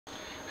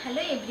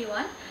Hello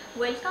everyone,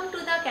 welcome to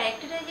the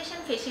characterization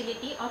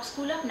facility of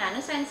School of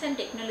Nanoscience and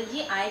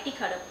Technology IIT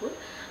Kharagpur.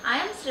 I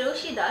am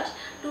Sreyasi.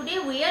 Today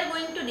we are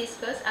going to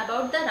discuss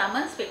about the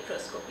Raman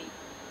spectroscopy.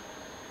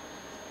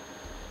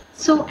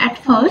 So at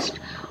first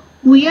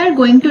we are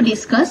going to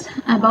discuss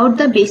about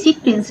the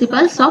basic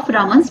principles of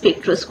Raman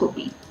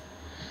spectroscopy.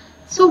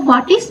 So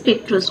what is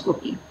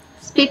spectroscopy?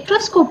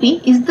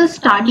 Spectroscopy is the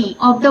study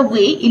of the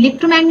way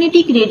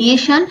electromagnetic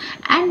radiation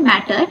and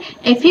matter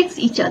affects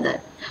each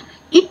other.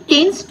 It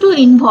tends to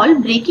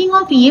involve breaking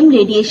of EM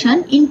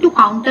radiation into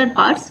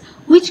counterparts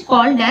which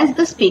called as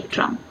the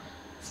spectrum.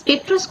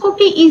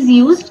 Spectroscopy is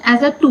used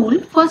as a tool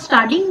for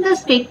studying the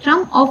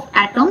spectrum of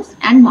atoms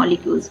and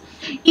molecules.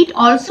 It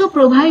also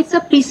provides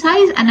a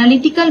precise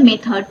analytical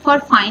method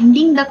for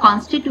finding the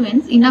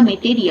constituents in a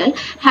material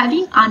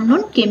having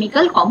unknown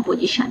chemical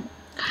composition.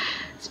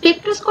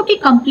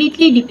 Spectroscopy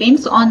completely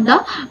depends on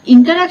the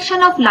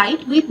interaction of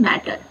light with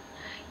matter.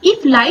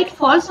 If light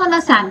falls on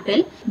a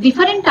sample,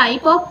 different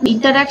type of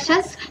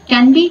interactions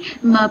can be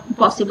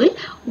possible.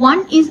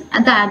 One is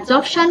the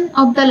absorption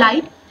of the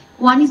light,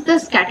 one is the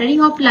scattering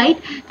of light,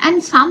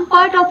 and some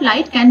part of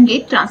light can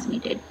get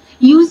transmitted.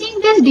 Using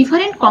these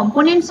different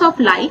components of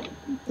light,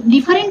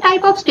 different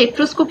type of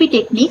spectroscopy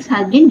techniques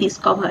have been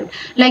discovered,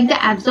 like the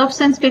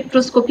absorption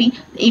spectroscopy,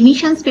 the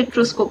emission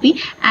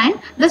spectroscopy, and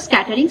the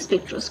scattering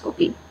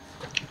spectroscopy.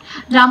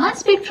 Raman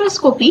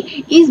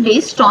spectroscopy is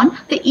based on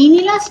the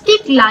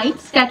inelastic light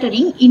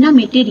scattering in a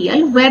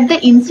material where the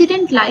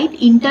incident light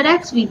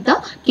interacts with the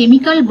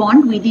chemical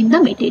bond within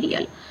the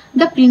material.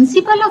 The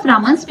principle of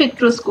Raman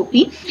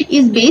spectroscopy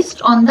is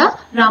based on the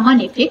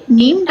Raman effect,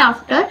 named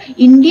after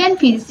Indian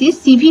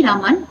physicist C.V.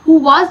 Raman, who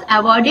was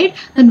awarded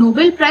the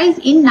Nobel Prize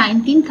in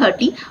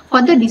 1930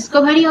 for the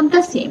discovery of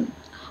the same.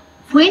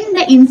 When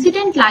the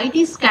incident light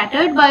is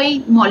scattered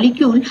by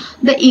molecule,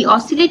 the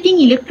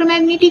oscillating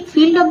electromagnetic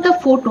field of the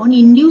photon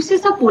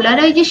induces a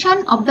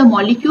polarization of the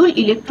molecule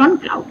electron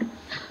cloud.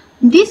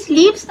 This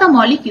leaves the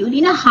molecule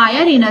in a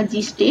higher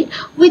energy state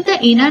with the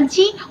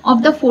energy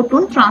of the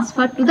photon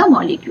transferred to the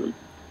molecule.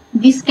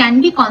 This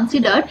can be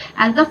considered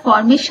as the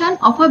formation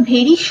of a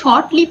very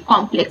short-lived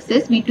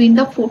complexes between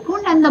the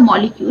photon and the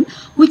molecule,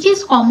 which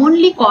is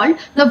commonly called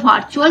the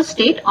virtual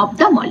state of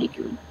the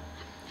molecule.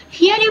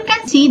 Here you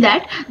can see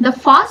that the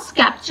first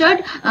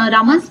captured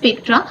Raman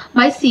spectra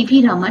by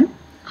C.V. Raman.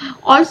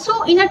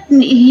 Also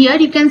here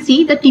you can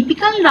see the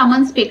typical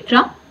Raman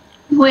spectra,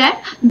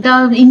 where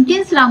the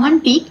intense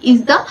Raman peak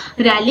is the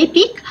Rayleigh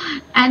peak,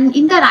 and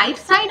in the right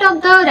side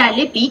of the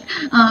Rayleigh peak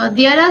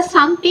there are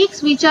some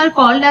peaks which are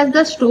called as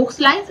the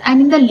Stokes lines,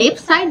 and in the left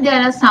side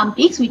there are some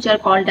peaks which are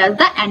called as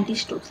the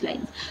anti-Stokes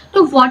lines.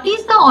 So what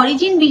is the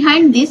origin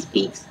behind these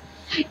peaks?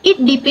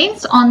 It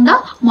depends on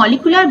the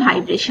molecular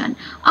vibration.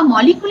 A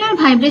molecular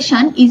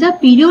vibration is a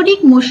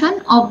periodic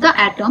motion of the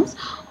atoms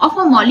of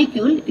a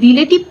molecule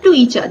relative to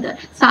each other,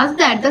 such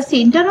that the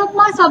center of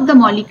mass of the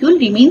molecule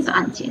remains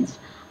unchanged.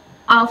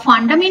 A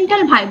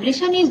fundamental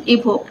vibration is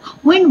evoked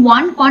when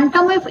one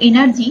quantum of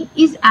energy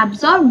is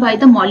absorbed by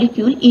the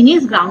molecule in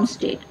its ground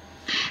state.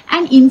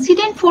 An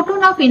incident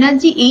photon of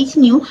energy h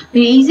nu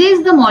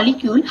raises the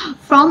molecule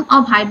from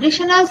a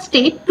vibrational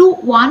state to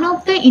one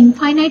of the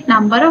infinite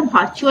number of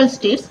virtual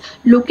states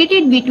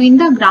located between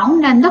the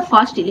ground and the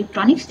first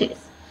electronic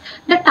states.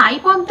 The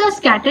type of the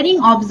scattering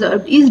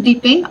observed is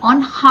depend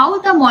on how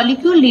the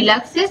molecule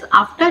relaxes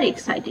after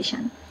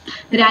excitation.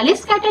 Rayleigh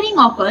scattering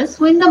occurs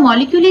when the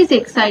molecule is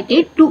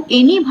excited to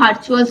any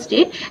virtual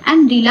state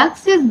and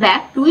relaxes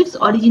back to its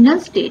original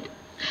state.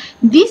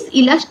 This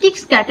elastic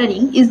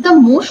scattering is the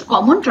most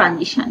common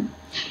transition.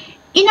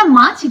 In a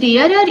much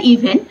rarer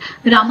event,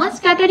 Raman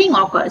scattering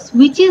occurs,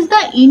 which is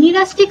the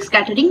inelastic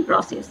scattering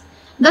process.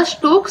 The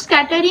Stokes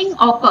scattering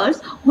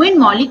occurs when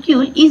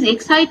molecule is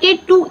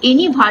excited to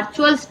any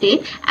virtual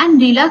state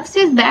and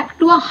relaxes back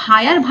to a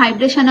higher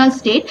vibrational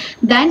state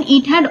than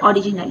it had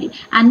originally,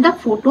 and the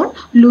photon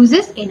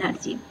loses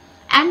energy.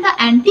 And the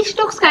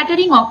anti-Stokes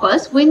scattering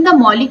occurs when the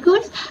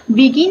molecules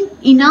begin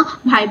in a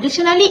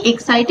vibrationally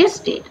excited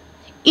state.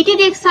 It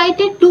is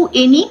excited to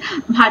any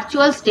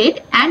virtual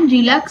state and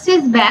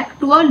relaxes back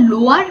to a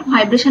lower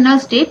vibrational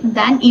state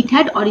than it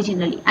had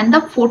originally, and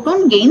the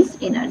photon gains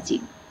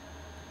energy.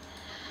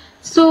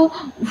 So,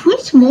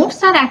 which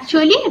modes are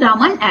actually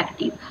Raman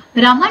active?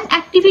 Raman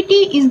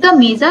activity is the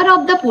measure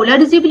of the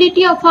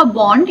polarizability of a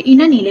bond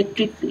in an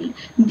electric field.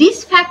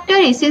 This factor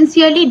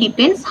essentially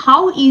depends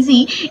how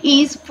easy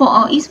is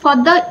for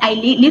the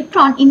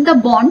electron in the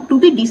bond to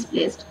be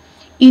displaced,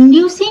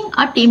 inducing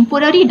a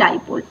temporary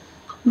dipole.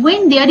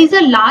 When there is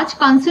a large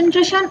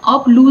concentration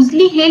of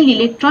loosely held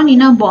electron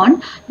in a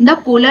bond, the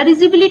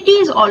polarizability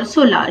is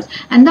also large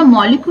and the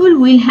molecule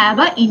will have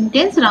an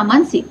intense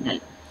Raman signal.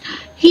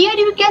 Here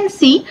you can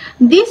see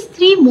these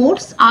three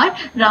modes are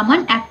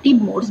Raman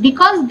active modes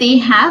because they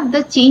have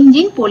the change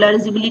in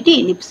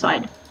polarizability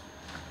ellipsoid.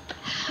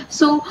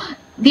 So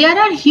There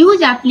are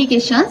huge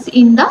applications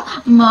in the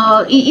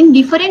in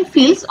different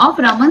fields of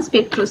Raman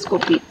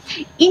spectroscopy.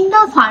 In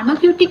the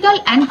pharmaceutical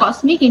and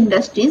cosmic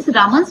industries,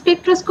 Raman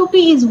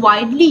spectroscopy is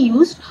widely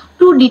used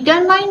to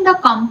determine the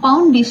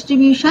compound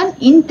distribution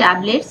in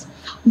tablets,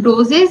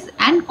 doses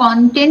and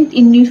content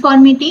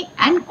uniformity,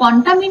 and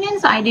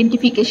contaminants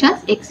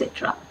identifications,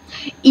 etc.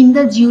 In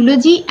the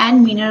geology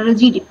and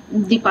mineralogy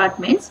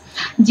departments,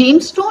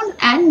 gemstone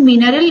and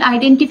mineral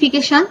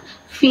identification,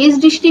 phase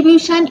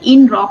distribution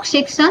in rock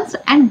sections,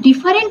 and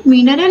different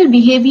mineral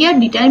behavior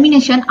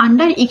determination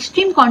under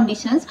extreme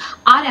conditions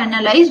are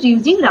analyzed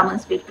using Raman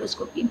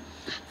spectroscopy.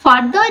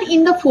 Further,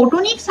 in the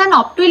photonics and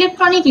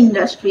optoelectronic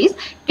industries,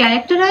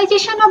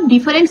 characterization of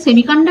different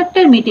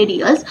semiconductor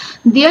materials,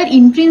 their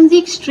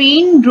intrinsic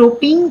strain,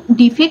 doping,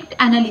 defect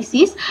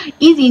analysis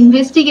is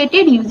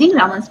investigated using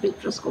Raman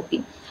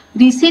spectroscopy.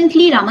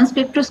 Recently, Raman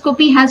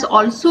spectroscopy has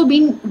also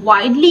been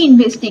widely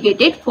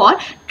investigated for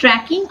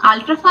tracking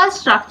ultrafast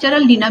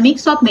structural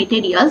dynamics of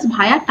materials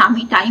via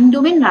time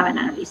domain Raman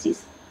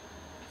analysis.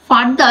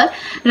 Further,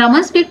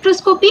 Raman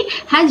spectroscopy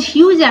has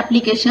huge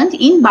applications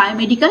in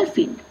biomedical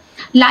field.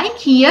 Like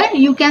here,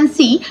 you can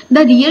see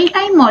the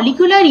real-time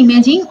molecular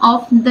imaging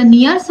of the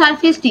near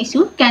surface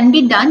tissue can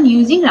be done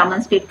using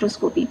Raman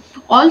spectroscopy.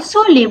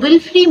 Also,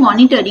 label-free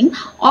monitoring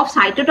of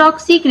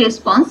cytotoxic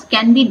response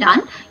can be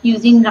done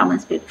using Raman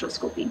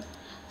spectroscopy.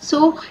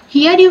 So,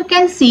 here you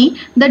can see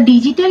the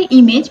digital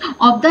image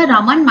of the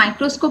Raman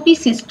microscopy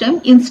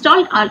system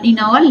installed in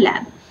our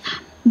lab.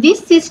 This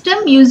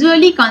system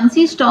usually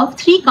consists of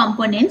three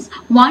components.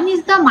 One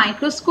is the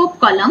microscope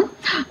column,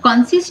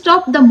 consists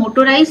of the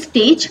motorized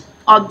stage,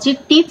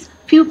 objectives,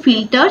 few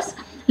filters,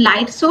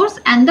 light source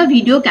and the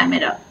video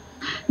camera.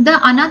 The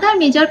another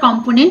major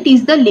component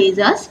is the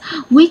lasers,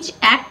 which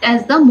act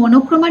as the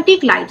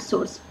monochromatic light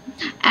source.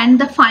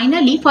 And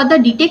finally, for the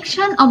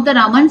detection of the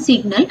Raman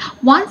signal,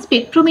 one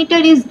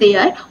spectrometer is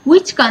there,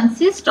 which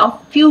consists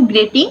of few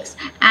gratings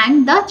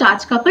and the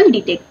charge couple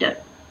detector.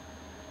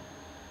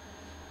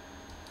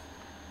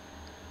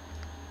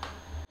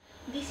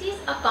 This is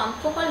a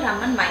confocal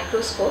Raman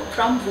microscope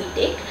from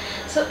VTech.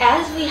 So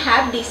as we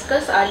have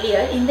discussed earlier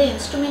in the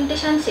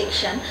instrumentation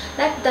section,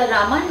 that the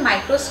Raman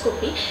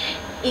microscopy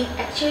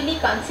actually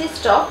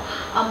consists of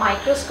a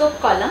microscope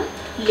column,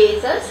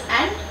 lasers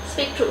and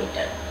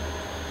spectrometer.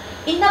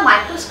 In the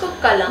microscope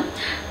column,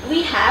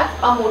 we have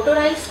a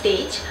motorized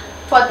stage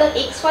for the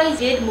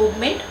XYZ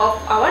movement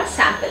of our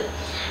sample,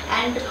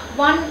 and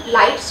one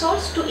light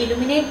source to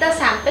illuminate the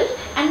sample,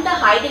 and the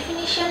high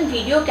definition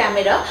video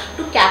camera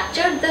to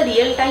capture the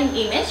real-time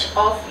image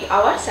of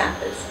our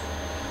samples.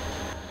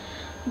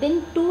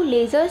 Then two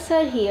lasers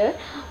are here.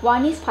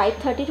 One is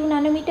 532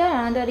 nanometer,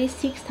 another is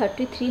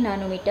 633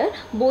 nanometer.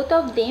 Both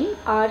of them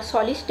are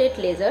solid state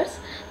lasers,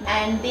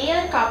 and they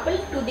are coupled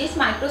to this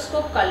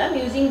microscope column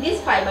using these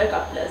fiber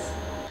couplers.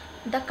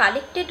 The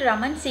collected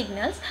Raman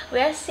signals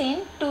were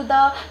sent to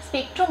the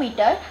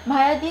spectrometer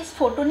via this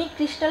photonic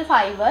crystal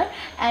fiber,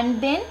 and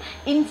then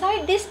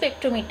inside this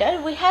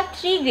spectrometer we have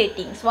three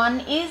gratings. One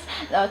is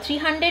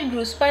 300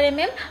 groups per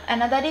mm,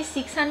 another is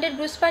 600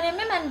 groups per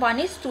mm, and one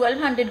is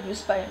 1200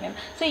 groups per mm.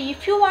 So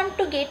if you want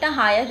to get a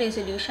higher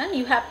resolution,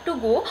 you have to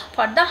go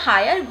for the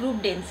higher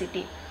group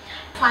density.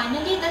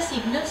 Finally, the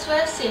signals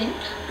were sent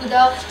to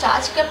the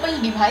charge couple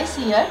device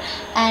here,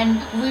 and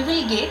we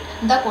will get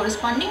the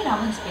corresponding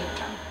Raman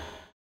spectrum.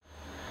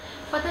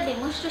 For the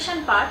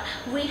demonstration part,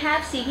 we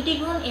have CVD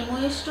grown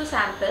MOS2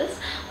 samples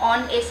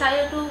on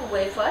SiO2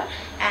 wafer,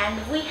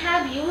 and we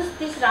have used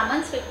this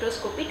Raman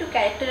spectroscopy to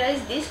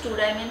characterize this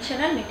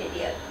two-dimensional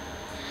material.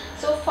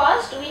 So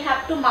first we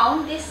have to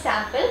mount this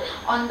sample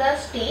on the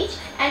stage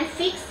and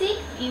fix it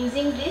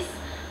using these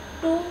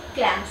two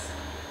clamps.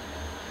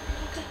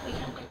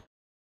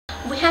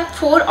 We have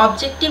four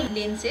objective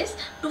lenses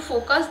to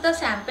focus the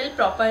sample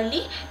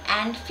properly,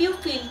 and few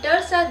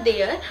filters are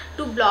there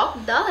to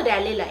block the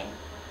Rayleigh line.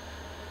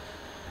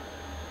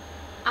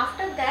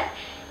 After that,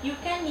 you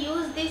can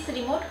use this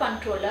remote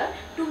controller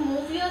to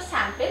move your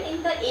sample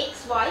in the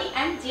X, Y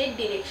and Z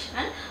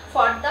direction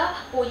for the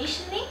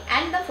positioning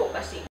and the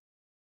focusing.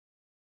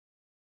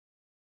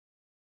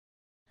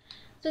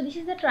 So this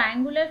is the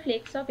triangular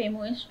flex of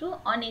MOS2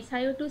 on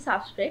SiO2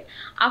 substrate.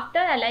 After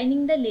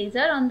aligning the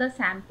laser on the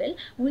sample,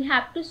 we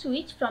have to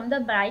switch from the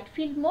bright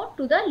field mode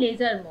to the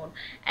laser mode,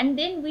 and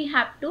then we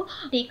have to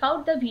take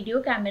out the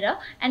video camera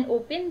and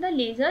open the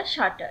laser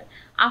shutter.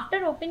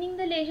 After opening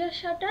the laser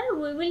shutter,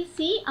 we will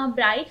see a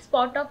bright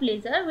spot of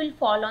laser will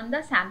fall on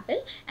the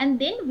sample, and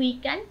then we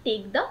can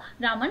take the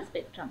Raman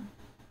spectrum.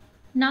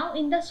 Now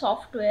in the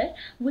software,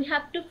 we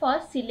have to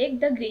first select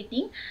the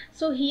grating.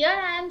 So here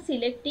I am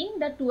selecting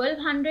the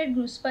 1200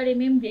 groups per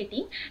mm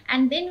grating,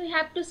 and then we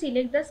have to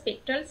select the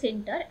spectral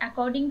center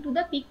according to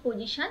the peak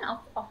position of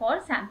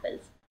our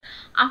samples.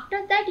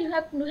 After that, you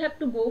have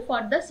to go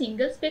for the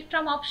single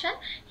spectrum option.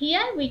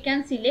 Here we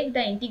can select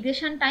the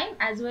integration time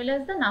as well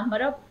as the number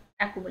of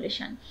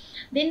accumulation.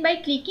 Then by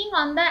clicking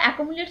on the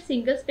accumulate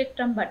single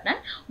spectrum button,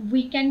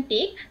 we can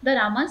take the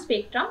Raman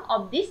spectrum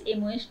of this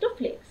MOS2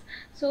 flex.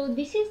 So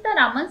this is the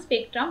Raman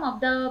spectrum of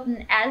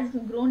the as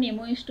grown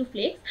MOS2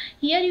 flakes.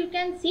 Here you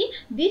can see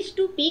these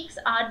two peaks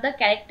are the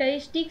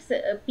characteristics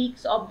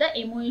peaks of the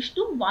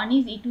MOS2. One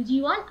is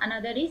E2G1,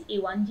 another is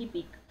A1G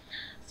peak.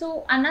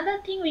 So another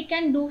thing we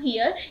can do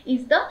here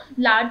is the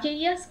large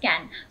area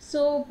scan.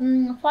 So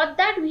for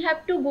that we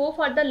have to go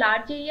for the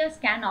large area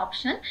scan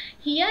option.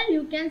 Here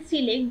you can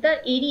select the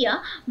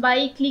area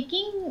by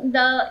clicking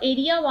the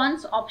area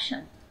once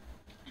option.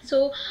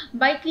 So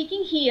by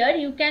clicking here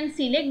you can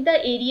select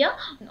the area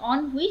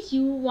on which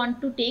you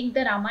want to take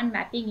the Raman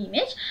mapping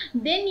image.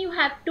 Then you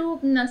have to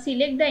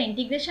select the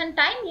integration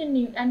time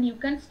and you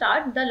can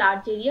start the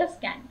large area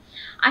scan.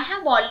 I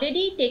have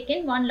already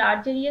taken one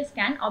large area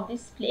scan of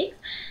this flakes,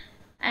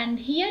 and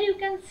here you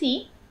can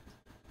see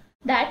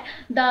that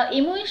the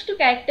MOS2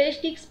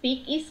 characteristics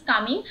peak is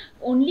coming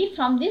only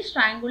from this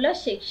triangular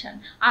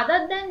section.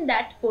 Other than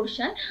that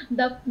portion,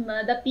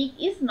 the peak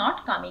is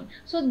not coming.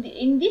 So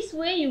in this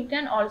way you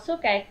can also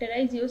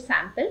characterize your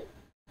sample.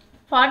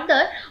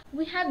 Further,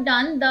 we have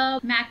done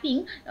the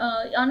mapping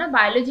on a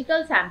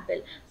biological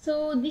sample.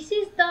 So this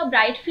is the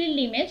bright field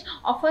image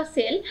of a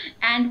cell,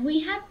 and we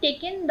have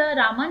taken the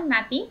Raman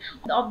mapping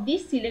of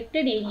this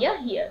selected area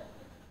here.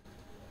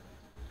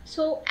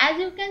 So as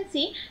you can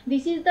see,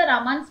 this is the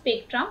Raman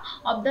spectrum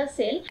of the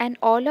cell, and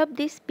all of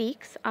these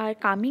peaks are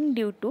coming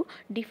due to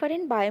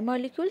different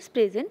biomolecules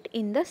present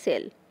in the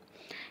cell.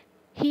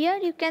 Here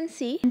you can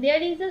see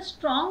there is a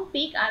strong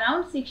peak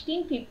around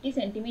 1650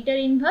 centimeter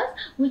inverse,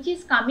 which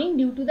is coming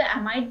due to the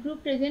amide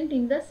group present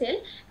in the cell,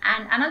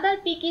 and another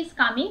peak is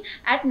coming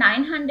at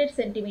 900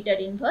 centimeter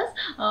inverse,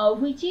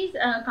 which is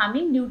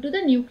coming due to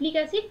the nucleic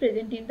acid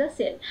present in the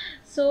cell.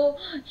 So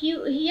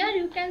here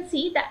you can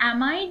see the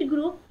amide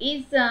group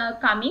is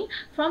coming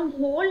from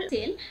whole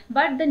cell,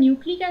 but the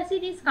nucleic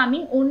acid is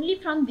coming only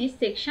from this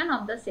section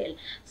of the cell.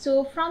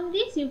 So from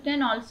this you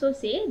can also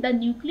say the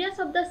nucleus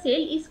of the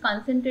cell is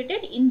concentrated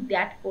in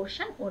that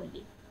portion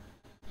only.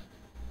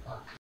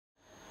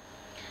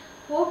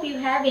 Hope you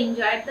have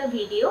enjoyed the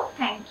video.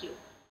 Thank you.